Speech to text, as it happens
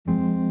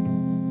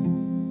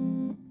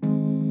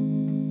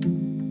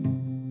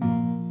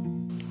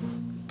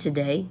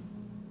Today,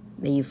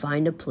 may you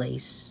find a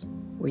place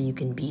where you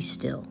can be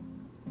still,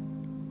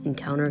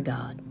 encounter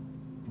God,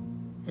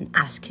 and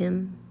ask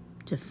Him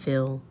to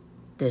fill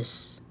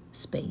this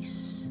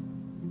space.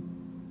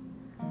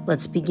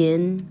 Let's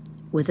begin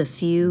with a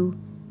few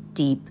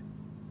deep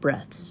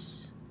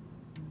breaths.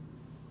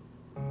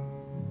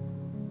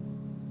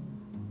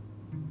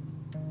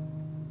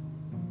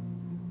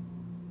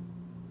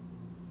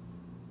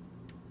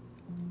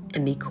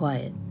 And be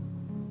quiet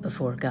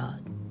before God.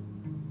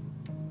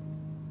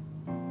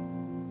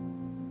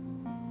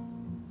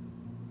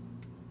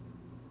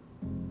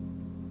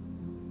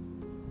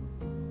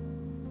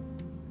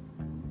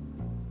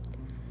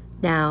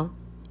 Now,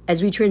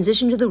 as we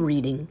transition to the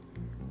reading,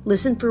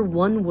 listen for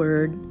one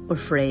word or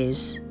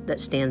phrase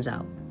that stands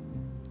out.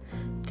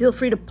 Feel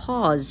free to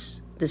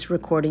pause this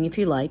recording if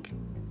you like,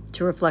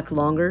 to reflect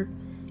longer,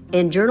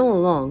 and journal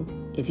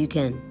along if you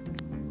can.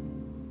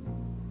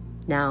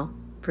 Now,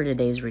 for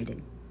today's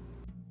reading.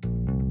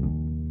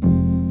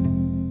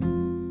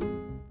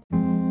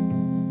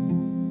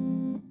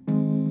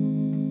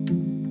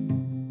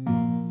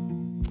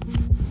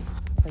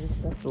 1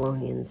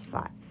 Thessalonians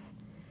 5.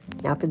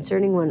 Now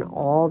concerning when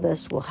all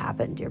this will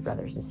happen, dear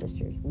brothers and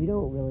sisters, we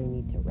don't really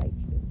need to write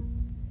to you.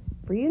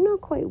 For you know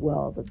quite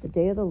well that the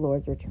day of the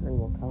Lord's return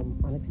will come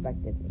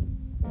unexpectedly,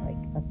 like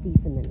a thief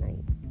in the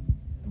night.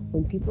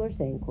 When people are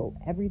saying, quote,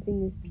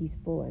 everything is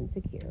peaceful and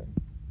secure,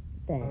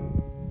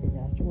 then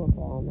disaster will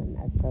fall on them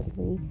as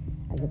suddenly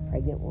as a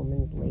pregnant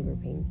woman's labor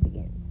pains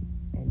begin,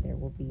 and there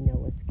will be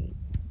no escape.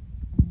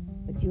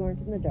 But you aren't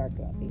in the dark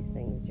about these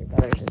things, dear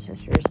brothers and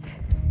sisters,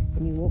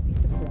 and you won't be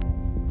surprised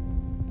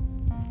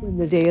when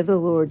the day of the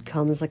Lord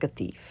comes like a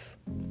thief.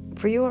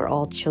 For you are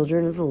all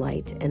children of the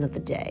light and of the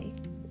day.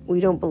 We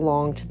don't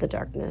belong to the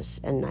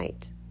darkness and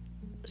night.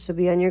 So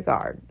be on your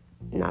guard,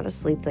 not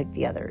asleep like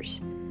the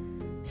others.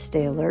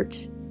 Stay alert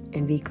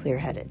and be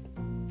clear-headed.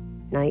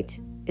 Night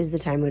is the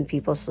time when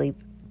people sleep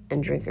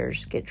and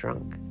drinkers get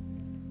drunk.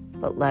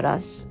 But let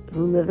us,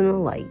 who live in the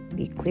light,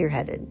 be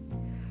clear-headed,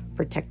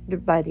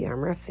 protected by the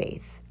armor of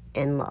faith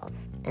and love,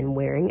 and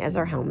wearing as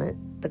our helmet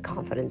the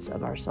confidence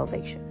of our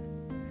salvation.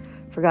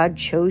 For God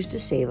chose to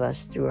save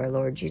us through our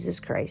Lord Jesus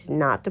Christ,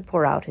 not to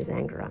pour out His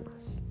anger on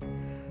us.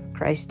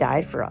 Christ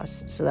died for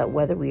us so that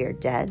whether we are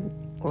dead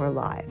or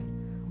alive,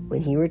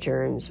 when He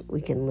returns,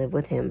 we can live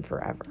with Him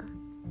forever.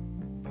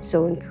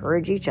 So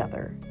encourage each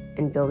other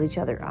and build each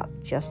other up,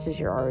 just as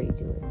you're already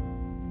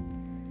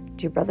doing.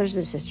 Dear brothers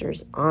and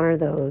sisters, honor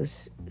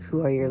those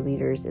who are your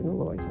leaders in the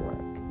Lord's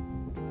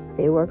work.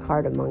 They work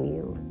hard among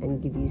you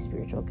and give you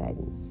spiritual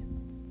guidance.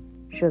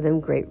 Show them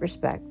great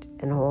respect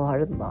and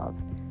wholehearted love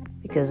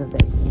because of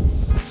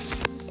them,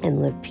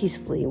 and live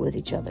peacefully with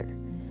each other.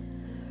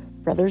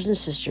 Brothers and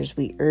sisters,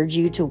 we urge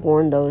you to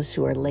warn those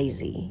who are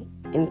lazy,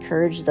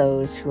 encourage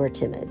those who are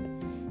timid,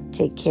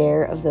 take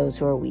care of those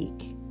who are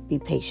weak, be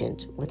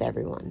patient with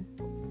everyone.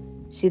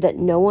 See that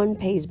no one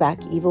pays back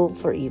evil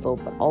for evil,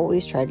 but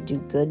always try to do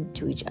good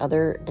to each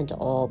other and to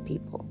all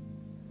people.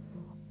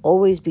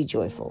 Always be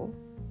joyful,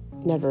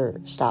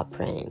 never stop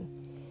praying.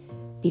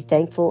 Be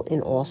thankful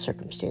in all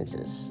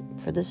circumstances,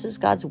 for this is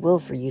God's will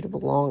for you to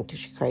belong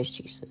to Christ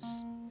Jesus.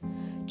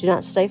 Do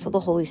not stifle the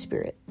Holy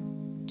Spirit.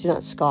 Do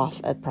not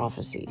scoff at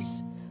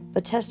prophecies,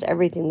 but test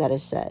everything that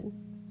is said,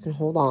 and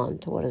hold on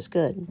to what is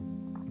good.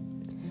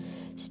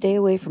 Stay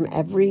away from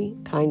every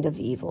kind of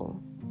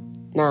evil.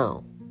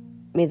 Now,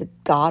 may the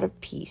God of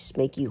peace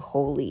make you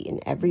holy in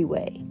every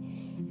way,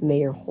 and may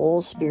your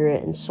whole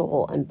spirit and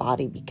soul and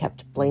body be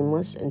kept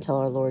blameless until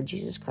our Lord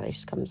Jesus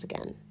Christ comes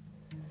again.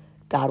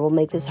 God will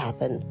make this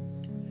happen,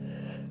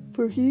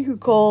 for He who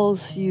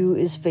calls you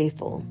is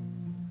faithful.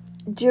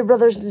 Dear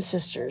brothers and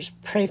sisters,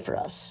 pray for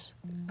us.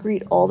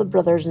 Greet all the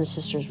brothers and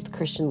sisters with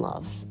Christian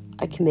love.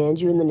 I command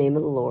you in the name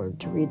of the Lord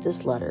to read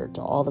this letter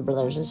to all the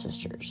brothers and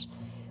sisters.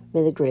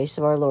 May the grace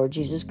of our Lord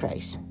Jesus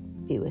Christ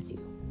be with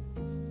you.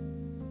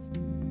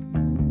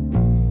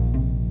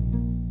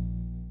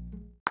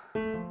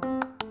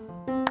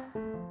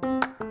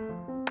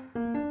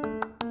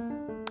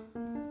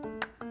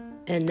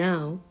 And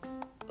now,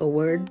 a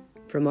word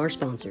from our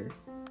sponsor.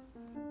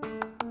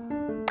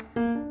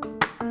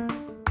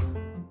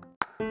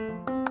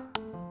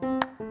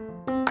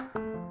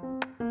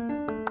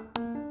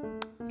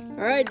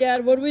 All right,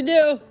 Dad, what do we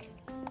do?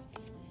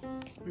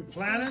 We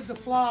planted the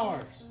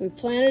flowers. We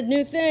planted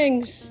new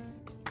things.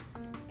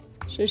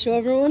 Should I show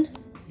everyone?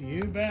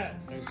 You bet.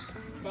 There's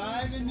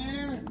 5 in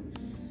there.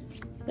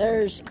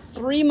 There's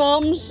 3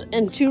 mums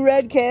and 2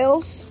 red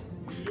kales.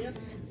 Yep.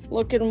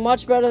 Looking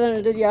much better than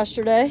it did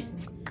yesterday.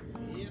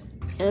 Yep.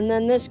 And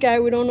then this guy,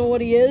 we don't know what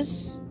he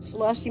is.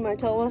 Celeste, you might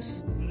tell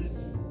us.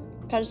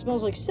 Kind of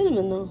smells like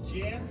cinnamon, though.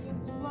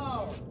 Jansen's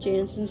flower.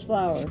 Jansen's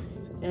flower.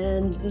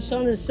 And the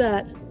sun is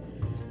set.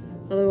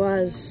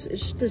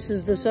 Otherwise, this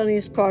is the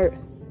sunniest part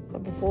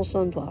of the full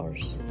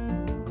sunflowers.